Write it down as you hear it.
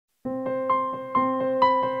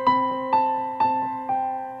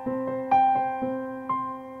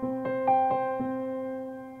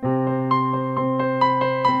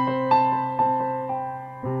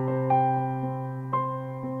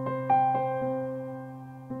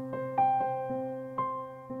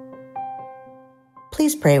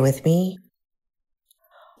Please pray with me.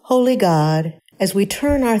 Holy God, as we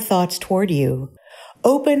turn our thoughts toward you,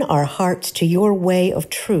 open our hearts to your way of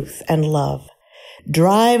truth and love.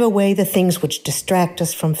 Drive away the things which distract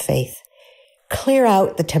us from faith. Clear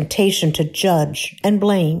out the temptation to judge and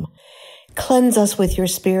blame. Cleanse us with your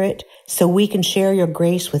Spirit so we can share your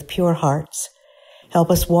grace with pure hearts. Help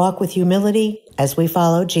us walk with humility as we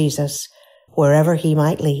follow Jesus, wherever he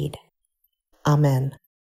might lead. Amen.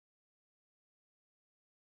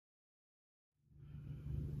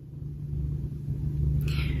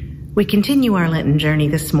 We continue our Lenten journey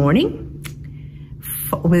this morning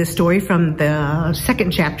with a story from the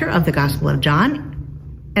second chapter of the Gospel of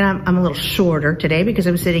John. And I'm a little shorter today because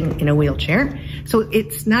I'm sitting in a wheelchair. So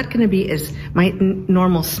it's not going to be as my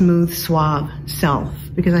normal smooth, suave self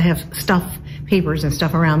because I have papers and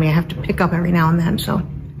stuff around me I have to pick up every now and then. So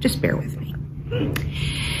just bear with me.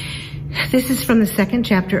 This is from the second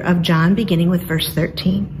chapter of John, beginning with verse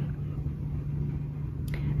 13.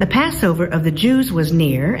 The Passover of the Jews was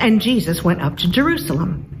near, and Jesus went up to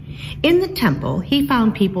Jerusalem. In the temple, he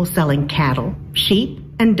found people selling cattle, sheep,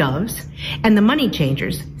 and doves, and the money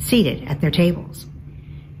changers seated at their tables.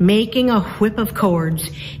 Making a whip of cords,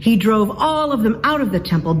 he drove all of them out of the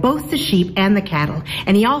temple, both the sheep and the cattle,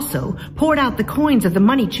 and he also poured out the coins of the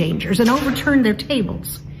money changers and overturned their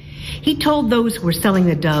tables. He told those who were selling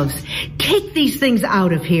the doves, "Take these things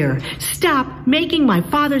out of here. Stop making my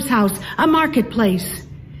Father's house a marketplace."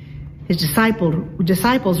 His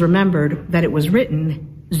disciples remembered that it was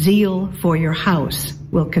written, "Zeal for your house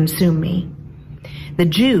will consume me." The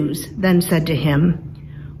Jews then said to him,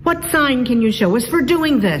 "What sign can you show us for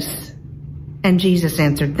doing this?" And Jesus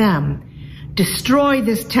answered them, "Destroy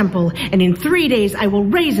this temple, and in 3 days I will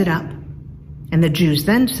raise it up." And the Jews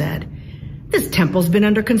then said, "This temple's been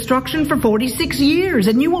under construction for 46 years,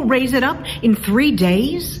 and you will raise it up in 3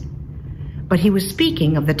 days?" But he was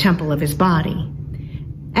speaking of the temple of his body.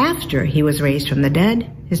 After he was raised from the dead,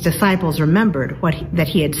 his disciples remembered that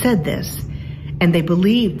he had said this, and they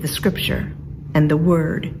believed the scripture and the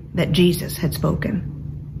word that Jesus had spoken.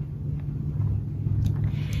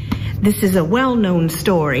 This is a well-known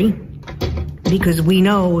story because we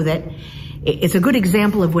know that it's a good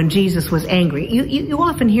example of when Jesus was angry. You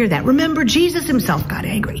often hear that. Remember, Jesus himself got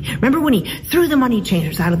angry. Remember when he threw the money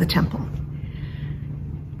changers out of the temple?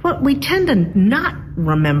 What we tend to not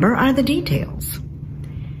remember are the details.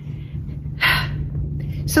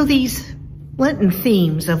 So these Lenten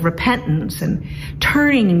themes of repentance and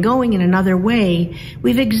turning and going in another way,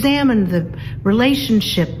 we've examined the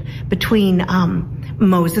relationship between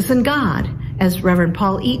Moses and God, as Reverend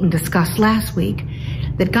Paul Eaton discussed last week,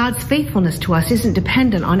 that God's faithfulness to us isn't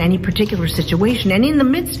dependent on any particular situation. And in the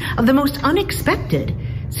midst of the most unexpected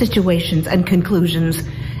situations and conclusions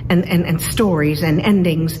and stories and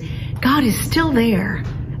endings, God is still there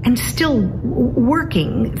and still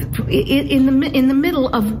working in the middle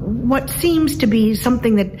of what seems to be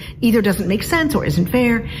something that either doesn't make sense or isn't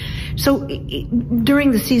fair. So during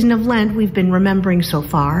the season of Lent, we've been remembering so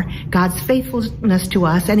far God's faithfulness to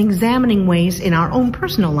us and examining ways in our own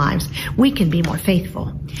personal lives we can be more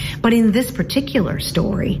faithful. But in this particular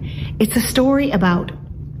story, it's a story about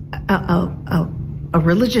a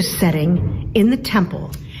religious setting in the temple.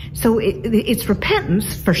 So it's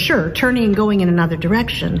repentance, for sure, turning and going in another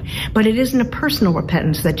direction, but it isn't a personal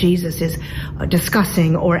repentance that Jesus is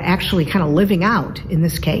discussing or actually kind of living out in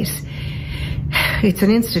this case. It's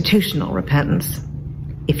an institutional repentance,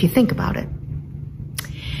 if you think about it.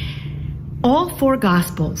 All 4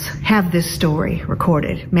 Gospels have this story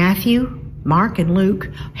recorded. Matthew, Mark, and Luke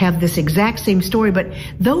have this exact same story, but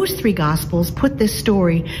those 3 Gospels put this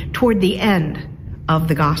story toward the end of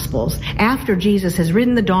the Gospels. After Jesus has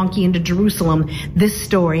ridden the donkey into Jerusalem, this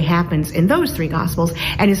story happens in those 3 Gospels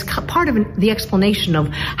and is part of the explanation of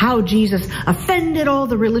how Jesus offended all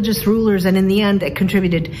the religious rulers and in the end it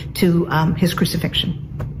contributed to his crucifixion.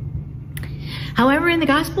 However, in the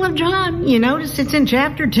Gospel of John, you notice it's in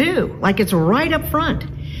chapter 2, like it's right up front,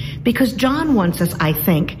 because John wants us, I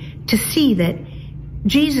think, to see that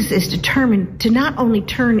Jesus is determined to not only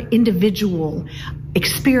turn individual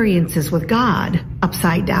experiences with God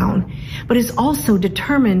upside down, but is also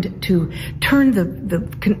determined to turn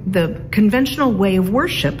the conventional way of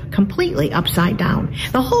worship completely upside down.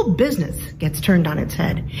 The whole business gets turned on its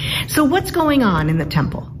head. So what's going on in the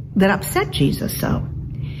temple that upset Jesus so?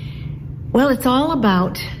 Well, it's all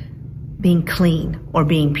about being clean or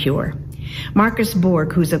being pure. Marcus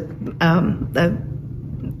Borg, who's a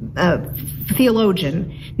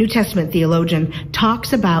theologian, New Testament theologian,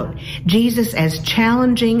 talks about Jesus as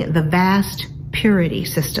challenging the vast purity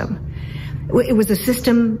system. It was a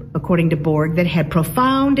system, according to Borg, that had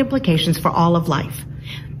profound implications for all of life.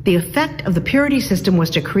 The effect of the purity system was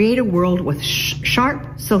to create a world with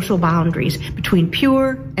sharp social boundaries between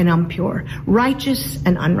pure and impure, righteous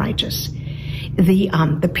and unrighteous.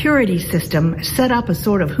 The purity system set up a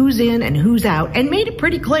sort of who's in and who's out and made it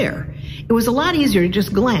pretty clear. It was a lot easier to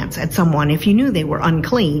just glance at someone if you knew they were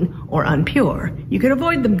unclean or impure. You could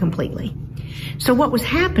avoid them completely. So what was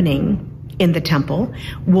happening in the temple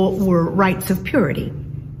were rites of purity.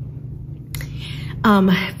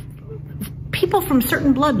 People from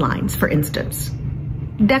certain bloodlines, for instance,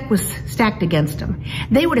 deck was stacked against them.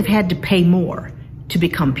 They would have had to pay more to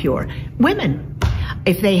become pure. Women,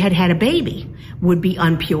 if they had had a baby, would be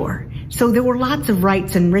impure. So there were lots of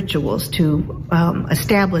rites and rituals to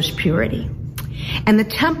establish purity. And the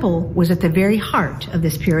temple was at the very heart of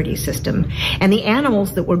this purity system. And the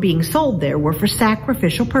animals that were being sold there were for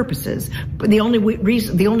sacrificial purposes. But the only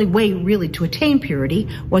way really to attain purity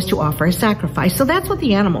was to offer a sacrifice. So that's what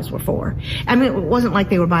the animals were for. I mean, it wasn't like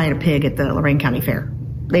they were buying a pig at the Lorain County Fair.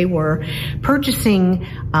 They were purchasing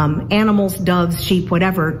animals, doves, sheep,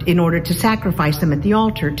 whatever, in order to sacrifice them at the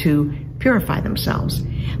altar to purify themselves.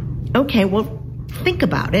 Okay, well, think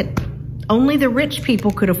about it. Only the rich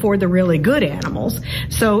people could afford the really good animals.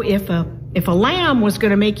 So if a lamb was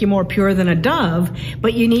going to make you more pure than a dove,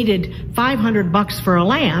 but you needed $500 for a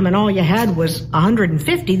lamb and all you had was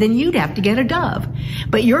 $150, then you'd have to get a dove.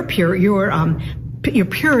 But your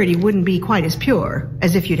purity wouldn't be quite as pure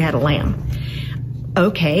as if you'd had a lamb.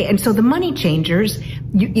 Okay, and so the money changers,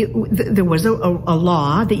 there was a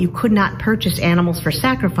law that you could not purchase animals for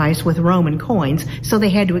sacrifice with Roman coins, so they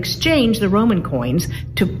had to exchange the Roman coins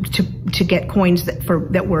to get coins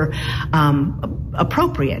that were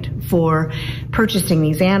appropriate for purchasing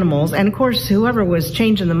these animals. And of course, whoever was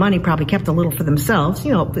changing the money probably kept a little for themselves.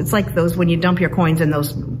 You know, it's like those when you dump your coins in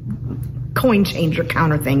those coin changer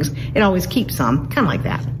counter things. It always keeps some, kind of like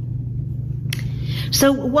that.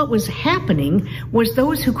 So what was happening was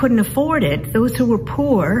those who couldn't afford it, those who were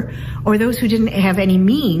poor, or those who didn't have any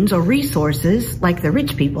means or resources, like the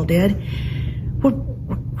rich people did,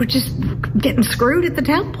 were just getting screwed at the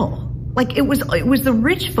temple. Like it was the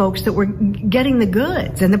rich folks that were getting the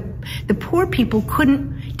goods, and the poor people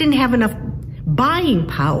didn't have enough buying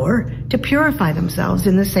power to purify themselves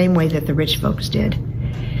in the same way that the rich folks did.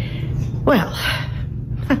 Well,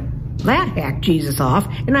 that hacked Jesus off,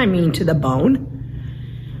 and I mean to the bone.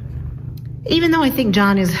 Even though I think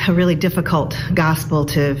John is a really difficult gospel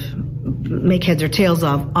to make heads or tails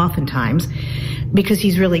of oftentimes, because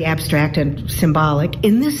he's really abstract and symbolic,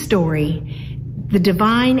 in this story, the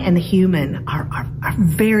divine and the human are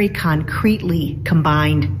very concretely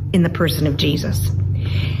combined in the person of Jesus.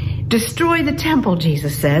 Destroy the temple,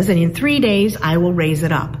 Jesus says, and in 3 days I will raise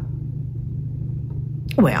it up.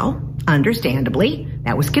 Well, understandably,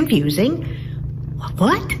 that was confusing.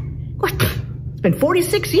 What? It's been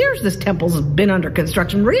 46 years this temple's been under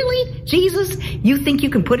construction. Really? Jesus, you think you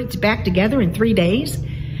can put it back together in 3 days?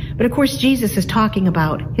 But of course, Jesus is talking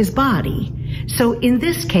about his body. So in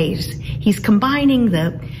this case, he's combining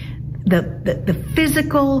the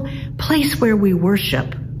physical place where we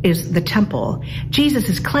worship is the temple. Jesus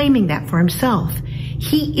is claiming that for himself.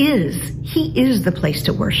 He is the place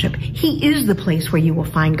to worship. He is the place where you will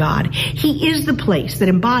find God. He is the place that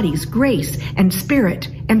embodies grace and spirit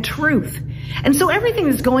and truth. And so everything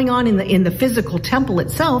that's going on in the physical temple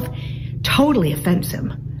itself totally offends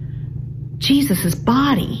him. Jesus'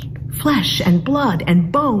 body, flesh and blood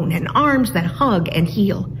and bone and arms that hug and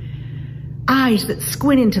heal, eyes that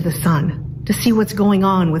squint into the sun to see what's going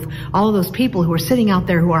on with all those people who are sitting out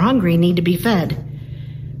there who are hungry and need to be fed.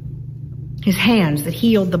 His hands that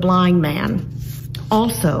healed the blind man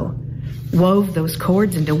also wove those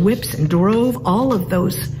cords into whips and drove all of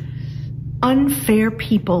those unfair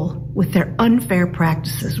people with their unfair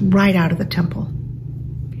practices right out of the temple.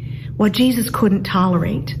 What Jesus couldn't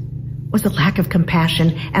tolerate was a lack of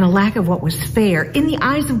compassion and a lack of what was fair in the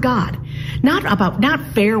eyes of God.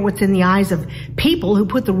 Not fair what's in the eyes of people who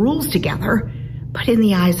put the rules together, but in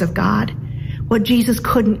the eyes of God. What Jesus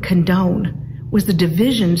couldn't condone was the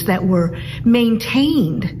divisions that were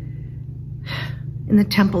maintained in the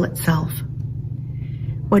temple itself.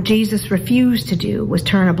 What Jesus refused to do was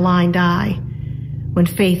turn a blind eye when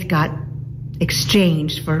faith got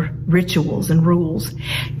exchanged for rituals and rules.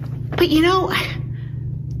 But you know,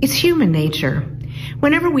 it's human nature.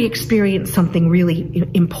 Whenever we experience something really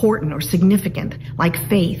important or significant, like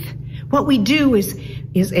faith, what we do is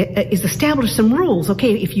establish some rules.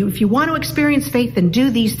 Okay, if you want to experience faith, then do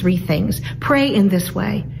these 3 things. Pray in this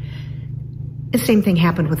way. The same thing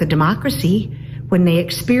happened with a democracy. when they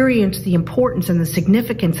experienced the importance and the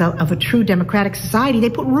significance of a true democratic society, they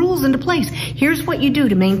put rules into place. Here's what you do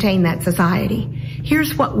to maintain that society.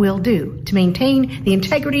 Here's what we'll do to maintain the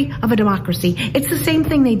integrity of a democracy. It's the same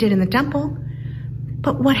thing they did in the temple.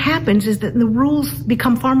 But what happens is that the rules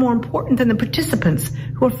become far more important than the participants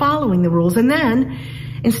who are following the rules. And then,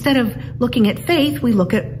 instead of looking at faith, we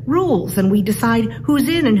look at rules, and we decide who's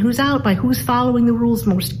in and who's out by who's following the rules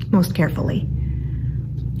most carefully.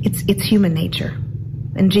 It's human nature.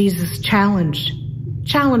 And Jesus challenged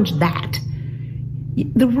that.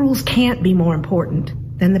 The rules can't be more important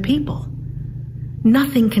than the people.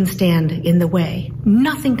 Nothing can stand in the way.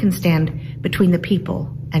 Nothing can stand between the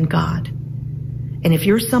people and God. And if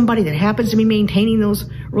you're somebody that happens to be maintaining those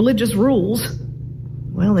religious rules,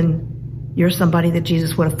 well, then you're somebody that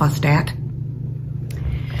Jesus would have fussed at.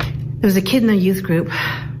 There was a kid in the youth group,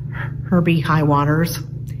 Herbie Highwaters.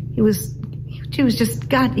 He was just,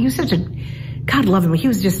 God love him, he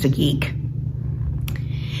was just a geek.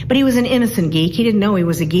 But he was an innocent geek. He didn't know he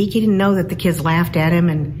was a geek. He didn't know that the kids laughed at him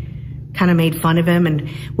and kind of made fun of him. And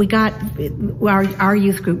our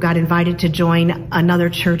youth group got invited to join another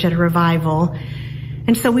church at a revival.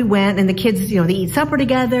 And so we went, and the kids, they eat supper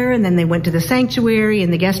together, and then they went to the sanctuary,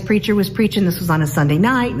 and the guest preacher was preaching. This was on a Sunday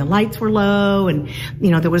night, and the lights were low, and,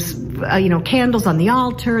 there was, candles on the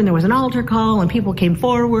altar, and there was an altar call, and people came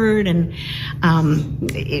forward, and,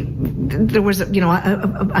 there was,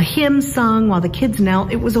 a hymn sung while the kids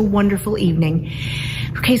knelt. It was a wonderful evening.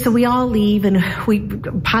 Okay, so we all leave, and we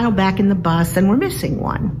pile back in the bus, and we're missing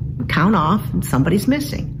one. We count off, and somebody's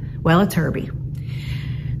missing. Well, it's Herbie.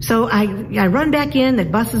 So I run back in, the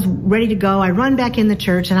bus is ready to go. I run back in the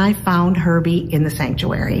church, and I found Herbie in the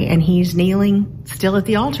sanctuary, and he's kneeling still at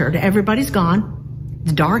the altar. Everybody's gone.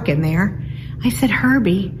 It's dark in there. I said,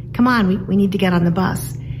 Herbie, come on, we need to get on the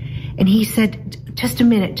bus. And he said, just a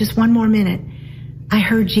minute, just one more minute. I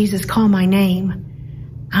heard Jesus call my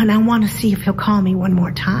name, and I want to see if he'll call me one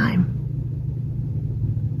more time.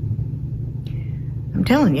 I'm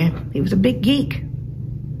telling you, he was a big geek.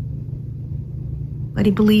 But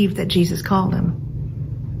he believed that Jesus called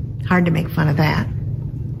him. Hard to make fun of that.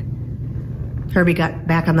 Herbie got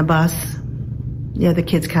back on the bus. The other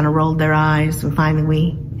kids kind of rolled their eyes, and finally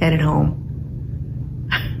we headed home.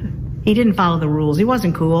 He didn't follow the rules. He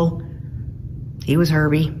wasn't cool. He was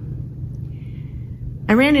Herbie.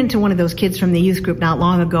 I ran into one of those kids from the youth group not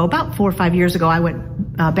long ago. About 4 or 5 years ago, I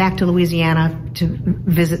went back to Louisiana to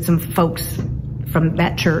visit some folks from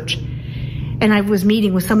that church. And I was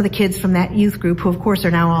meeting with some of the kids from that youth group, who of course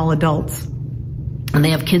are now all adults, and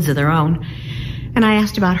they have kids of their own. And I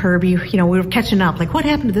asked about Herbie. We were catching up, like, what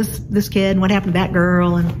happened to this kid, and what happened to that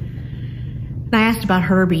girl? And I asked about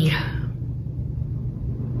Herbie.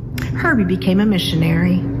 Herbie became a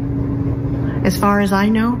missionary. As far as I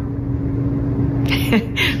know,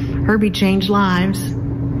 Herbie changed lives.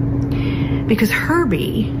 Because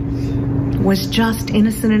Herbie was just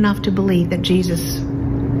innocent enough to believe that Jesus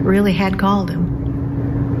really had called him.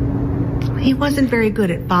 He wasn't very good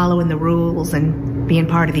at following the rules and being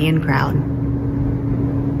part of the in crowd.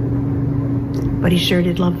 But he sure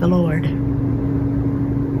did love the Lord.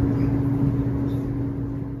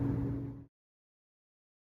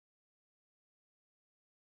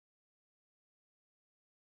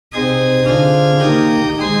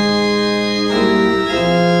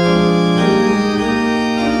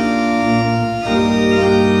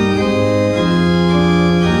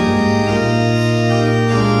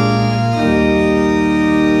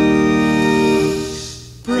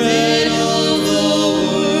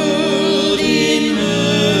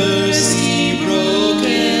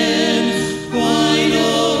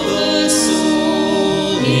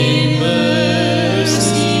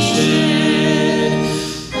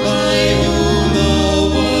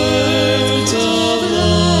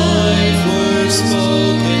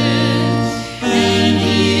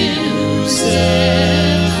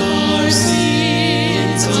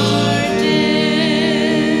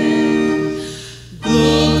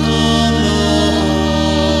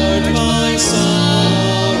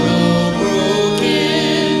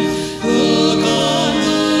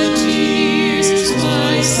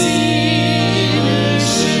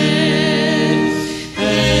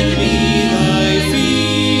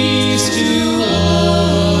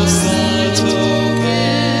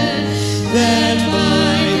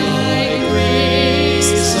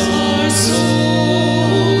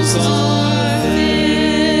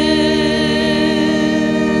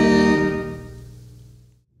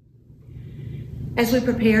 As we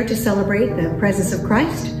prepare to celebrate the presence of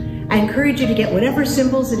Christ, I encourage you to get whatever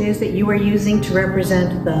symbols it is that you are using to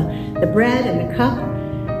represent the bread and the cup.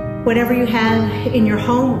 Whatever you have in your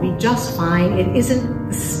home will be just fine. It isn't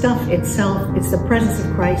the stuff itself, it's the presence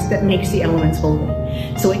of Christ that makes the elements holy.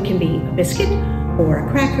 So it can be a biscuit or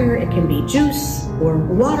a cracker, it can be juice or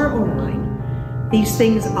water or wine. These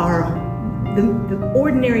things are the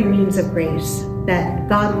ordinary means of grace that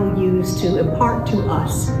God will use to impart to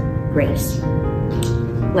us grace.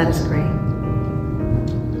 Let us pray.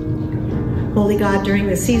 Holy God, during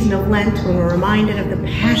the season of Lent, when we're reminded of the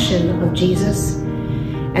passion of Jesus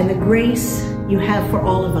and the grace you have for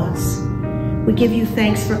all of us, we give you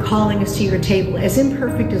thanks for calling us to your table, as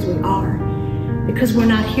imperfect as we are, because we're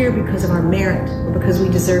not here because of our merit or because we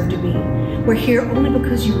deserve to be. We're here only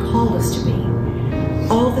because you called us to be.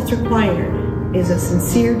 All that's required is a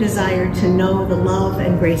sincere desire to know the love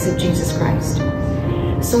and grace of Jesus Christ.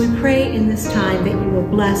 So we pray in this time that you will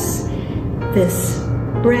bless this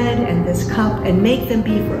bread and this cup and make them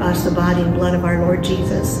be for us the body and blood of our Lord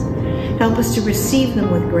Jesus. Help us to receive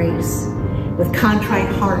them with grace, with contrite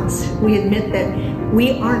hearts. We admit that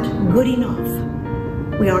we aren't good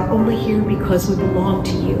enough. We are only here because we belong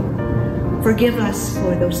to you. Forgive us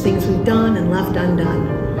for those things we've done and left undone,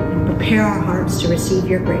 and prepare our hearts to receive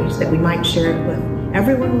your grace that we might share it with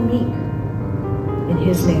everyone we meet. In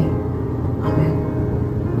his name, amen.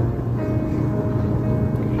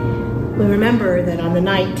 We remember that on the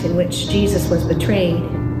night in which Jesus was betrayed,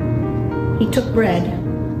 he took bread.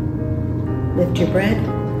 Lift your bread.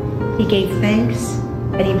 He gave thanks,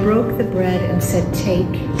 and he broke the bread and said,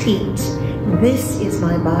 "Take, eat. This is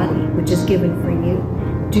my body, which is given for you.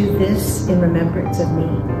 Do this in remembrance of me."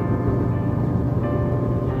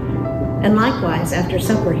 And likewise, after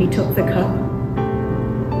supper, he took the cup.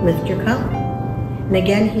 Lift your cup. And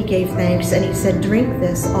again he gave thanks, and he said, "Drink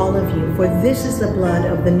this, all of you, for this is the blood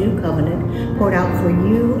of the new covenant, poured out for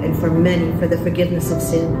you and for many for the forgiveness of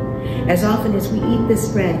sin. As often as we eat this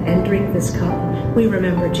bread and drink this cup, we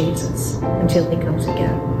remember Jesus until he comes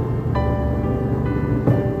again."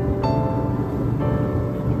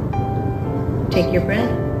 Take your bread.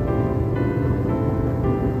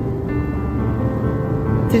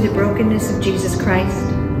 Through the brokenness of Jesus Christ,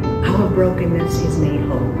 our brokenness is made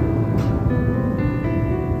whole.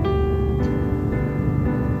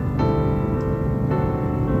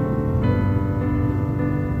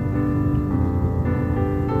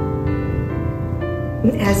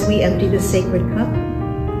 As we empty the sacred cup,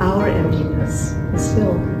 our emptiness is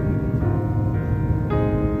filled.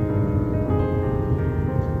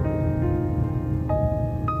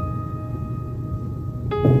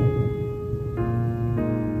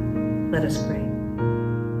 Let us pray.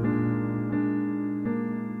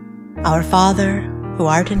 Our Father, who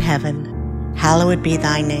art in heaven, hallowed be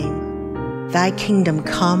thy name. Thy kingdom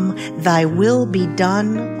come, thy will be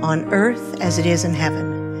done on earth as it is in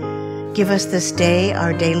heaven. Give us this day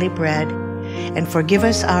our daily bread, and forgive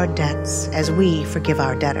us our debts as we forgive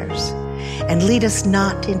our debtors. And lead us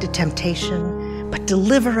not into temptation, but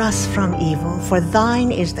deliver us from evil. For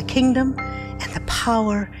thine is the kingdom, and the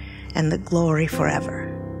power, and the glory forever.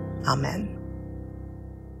 Amen.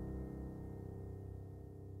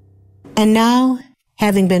 And now,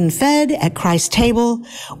 having been fed at Christ's table,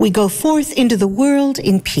 we go forth into the world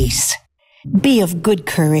in peace. Be of good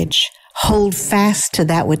courage. Hold fast to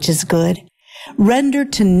that which is good. Render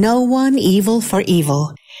to no one evil for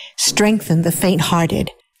evil. Strengthen the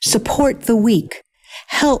faint-hearted. Support the weak.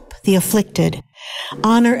 Help the afflicted.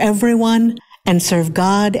 Honor everyone and serve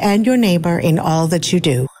God and your neighbor in all that you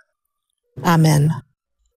do. Amen.